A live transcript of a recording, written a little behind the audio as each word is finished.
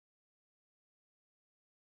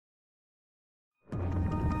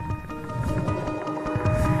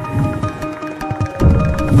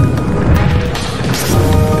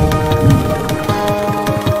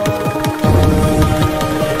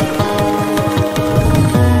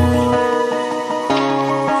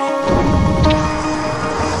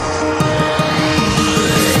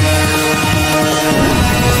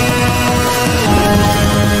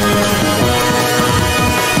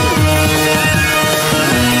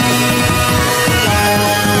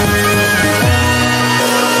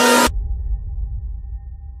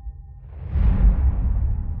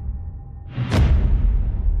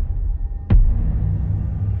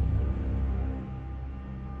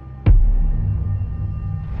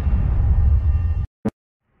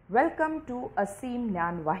Welcome to Aseem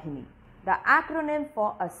Nyan Vahini. The acronym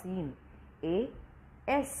for Aseem,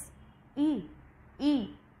 A-S-E-E-M,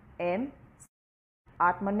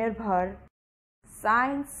 Atmanirbhar,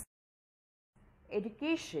 Science,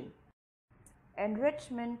 Education,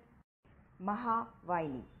 Enrichment,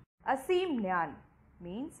 Mahavahini. Aseem Nyan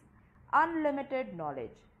means unlimited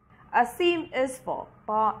knowledge. Aseem is for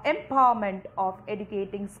empowerment of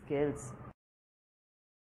educating skills.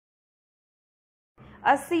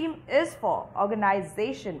 Aseem is for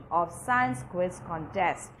organization of science quiz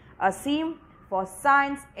contest. Aseem for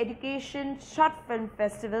science education short film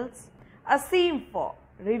festivals. Aseem for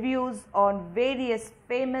reviews on various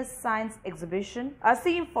famous science exhibitions.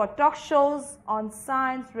 Aseem for talk shows on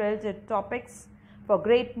science related topics, for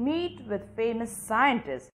great meet with famous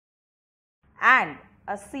scientists, and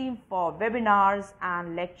Aseem for webinars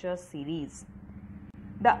and lecture series.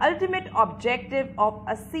 The ultimate objective of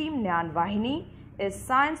Aseem Nyan Vahini is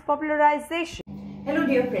science popularization. Hello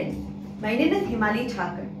dear friends, my name is Hemali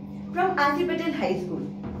Thakar from Patel High School.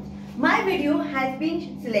 My video has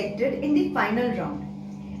been selected in the final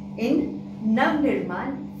round in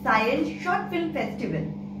Navnirman Science Short Film Festival.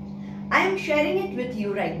 I am sharing it with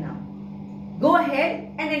you right now. Go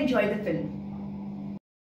ahead and enjoy the film.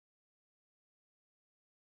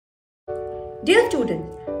 Dear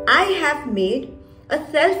students, I have made a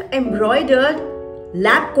self-embroidered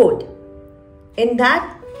lab coat. In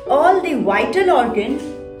that, all the vital organs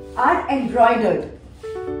are embroidered.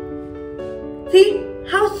 See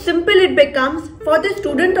how simple it becomes for the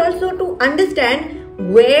student also to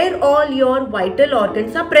understand where all your vital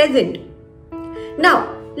organs are present.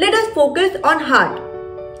 Now, let us focus on heart.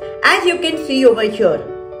 As you can see over here,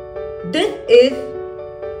 this is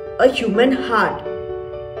a human heart.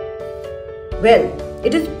 Well,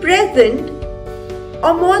 it is present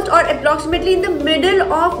almost or approximately in the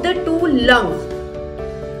middle of the two lungs,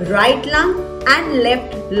 right lung and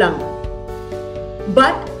left lung,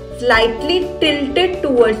 but slightly tilted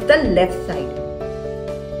towards the left side.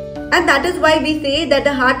 And that is why we say that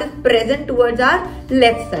the heart is present towards our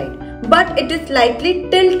left side, but it is slightly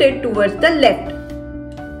tilted towards the left.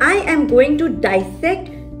 I am going to dissect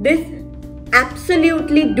this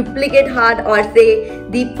absolutely duplicate heart, or say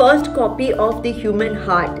the first copy of the human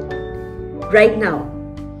heart. Right now,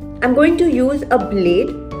 I'm going to use a blade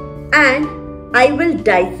and I will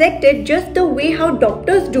dissect it just the way how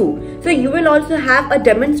doctors do. So you will also have a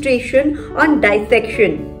demonstration on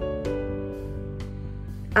dissection.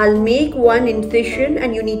 I'll make one incision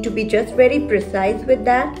and you need to be just very precise with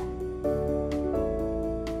that.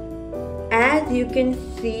 As you can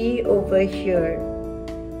see over here.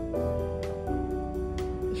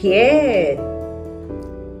 Yes,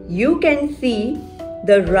 you can see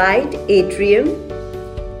the right atrium,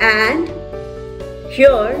 and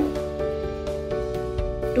here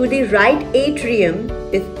to the right atrium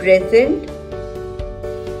is present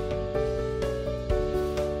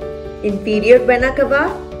inferior vena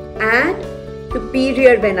cava and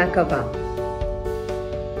superior vena cava.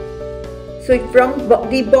 So from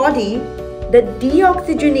the body, the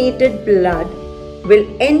deoxygenated blood will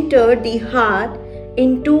enter the heart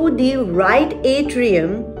into the right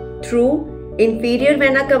atrium through inferior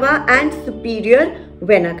vena cava and superior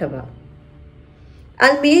vena cava.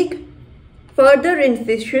 I'll make further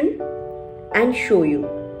incision and show you.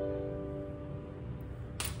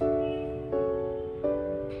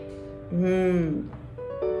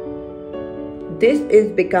 This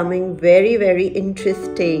is becoming very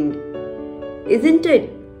interesting, isn't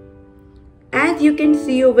it? As you can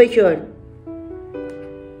see over here.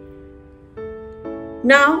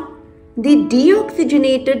 Now, the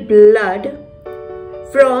deoxygenated blood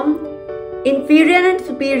from inferior and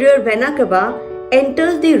superior vena cava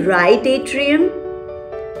enters the right atrium,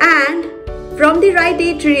 and from the right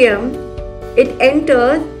atrium it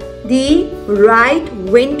enters the right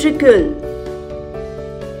ventricle.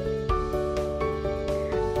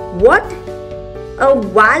 What a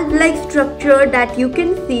valve-like structure that you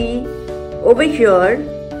can see over here.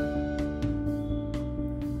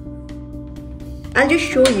 I'll just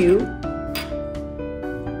show you.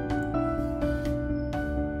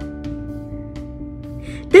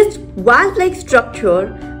 This valve-like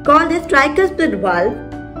structure called the tricuspid valve,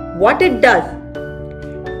 what it does?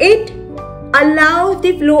 It allows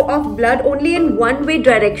the flow of blood only in one-way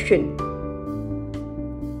direction.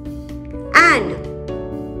 And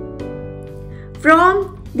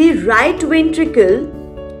from the right ventricle,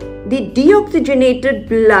 the deoxygenated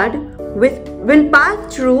blood will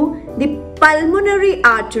pass through the pulmonary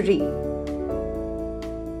artery.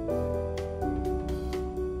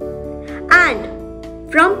 And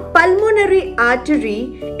from pulmonary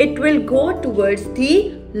artery, it will go towards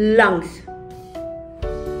the lungs.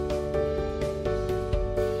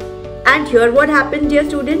 And here what happens, dear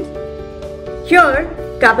students? Here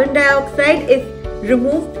carbon dioxide is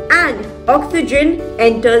removed and oxygen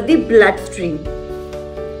enters the bloodstream.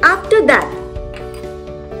 After that,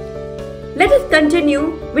 let us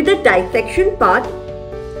continue with the dissection part.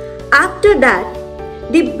 After that,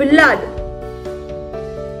 the blood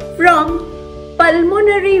from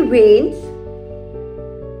pulmonary veins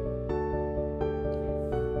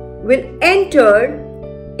will enter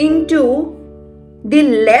into the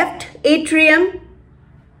left atrium,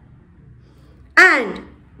 and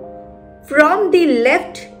from the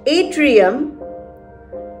left atrium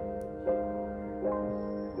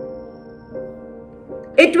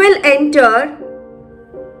it will enter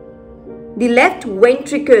the left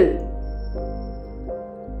ventricle.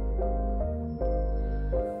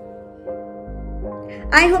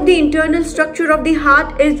 I hope the internal structure of the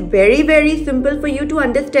heart is very simple for you to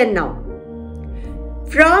understand now.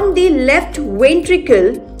 From the left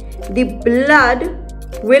ventricle, the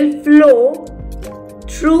blood will flow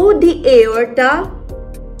through the aorta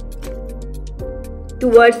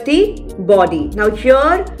towards the body. Now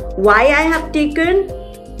here, why I have taken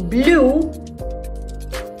blue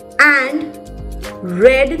and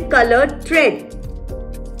red colored thread.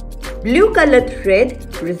 Blue colored thread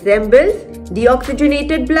resembles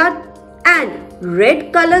deoxygenated blood and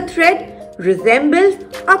red colored thread resembles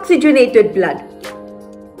oxygenated blood.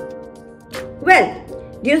 Well,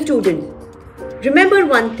 dear students, remember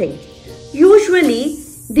one thing. Usually,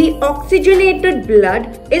 the oxygenated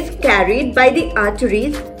blood is carried by the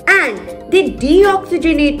arteries and the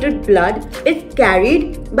deoxygenated blood is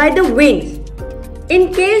carried by the veins.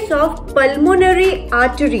 In case of pulmonary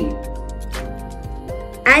artery,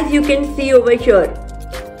 as you can see over here,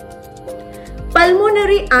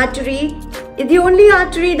 pulmonary artery is the only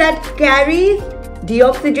artery that carries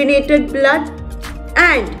deoxygenated blood,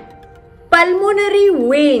 and pulmonary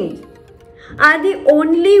veins are the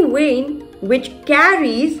only vein which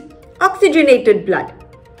carries oxygenated blood.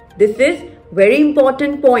 This is very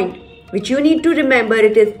important point which you need to remember.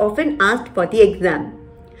 It is often asked for the exam.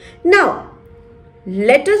 Now,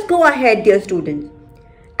 let us go ahead, dear students.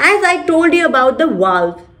 As I told you about the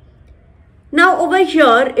valves. Now over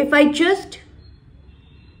here, if I just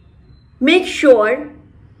make sure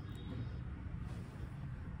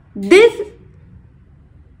this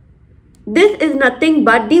is nothing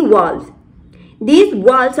but the valves. These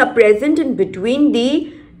valves are present in between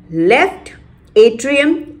the left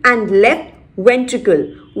atrium and left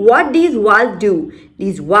ventricle. What these valves do?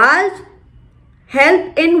 These valves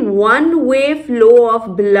help in one-way flow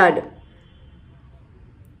of blood.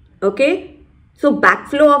 Okay? So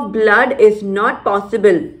backflow of blood is not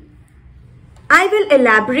possible. I will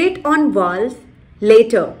elaborate on valves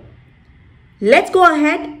later. Let's go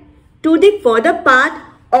ahead to the further part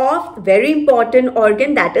of very important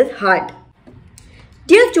organ, that is heart.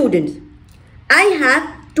 Dear students, I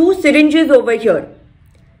have two syringes over here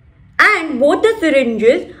and both the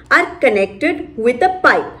syringes are connected with a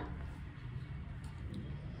pipe.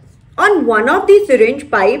 On one of the syringe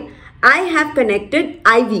pipe, I have connected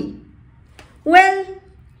IV. Well,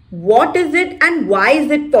 what is it and why is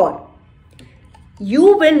it for?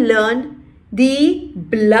 You will learn the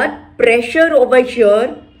blood pressure over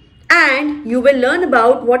here and you will learn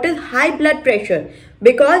about what is high blood pressure,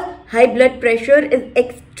 because high blood pressure is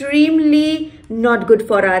extremely not good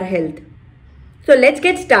for our health. So let's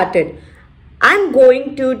get started. I'm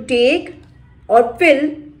going to take or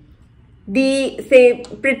fill the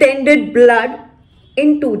pretended blood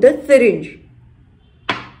into the syringe.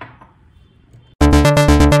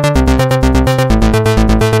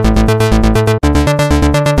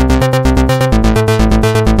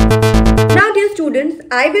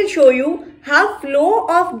 I will show you how flow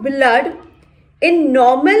of blood in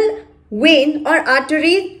normal vein or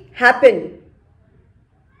arteries happen.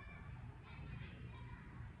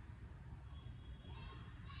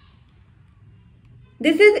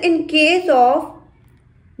 This is in case of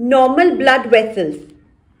normal blood vessels.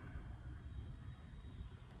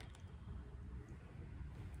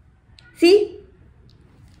 See,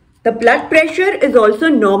 the blood pressure is also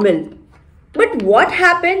normal. But what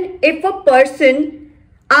happens if a person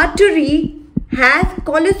artery has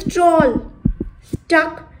cholesterol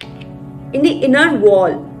stuck in the inner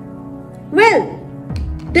wall? Well,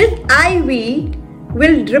 this IV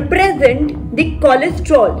will represent the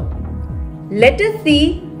cholesterol. Let us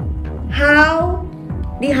see how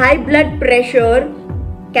the high blood pressure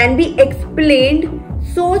can be explained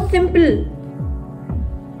so simple.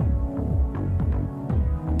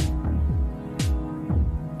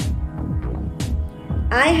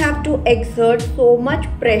 I have to exert so much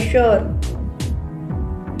pressure.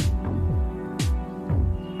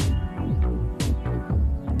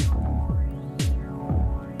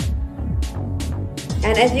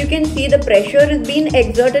 And as you can see, the pressure is being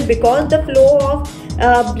exerted because the flow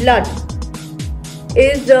of blood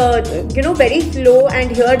is very slow,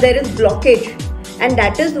 and here there is blockage, and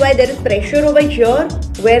that is why there is pressure over here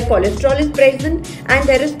where cholesterol is present, and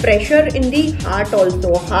there is pressure in the heart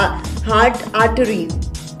also, heart arteries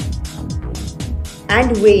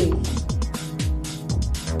and veins,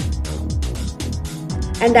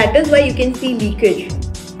 and that is why you can see leakage,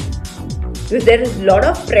 because there is a lot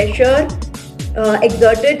of pressure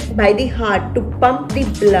exerted by the heart to pump the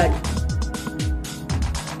blood.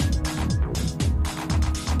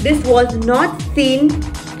 This was not seen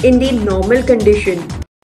in the normal condition.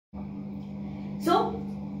 So,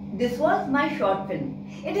 this was my short film.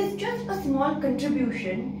 It is just a small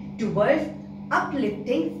contribution towards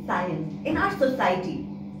uplifting science in our society.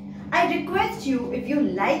 I request you, if you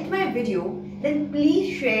liked my video, then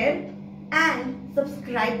please share and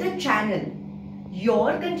subscribe the channel.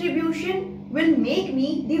 Your contribution will make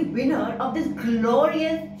me the winner of this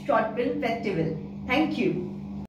glorious short film festival. Thank you.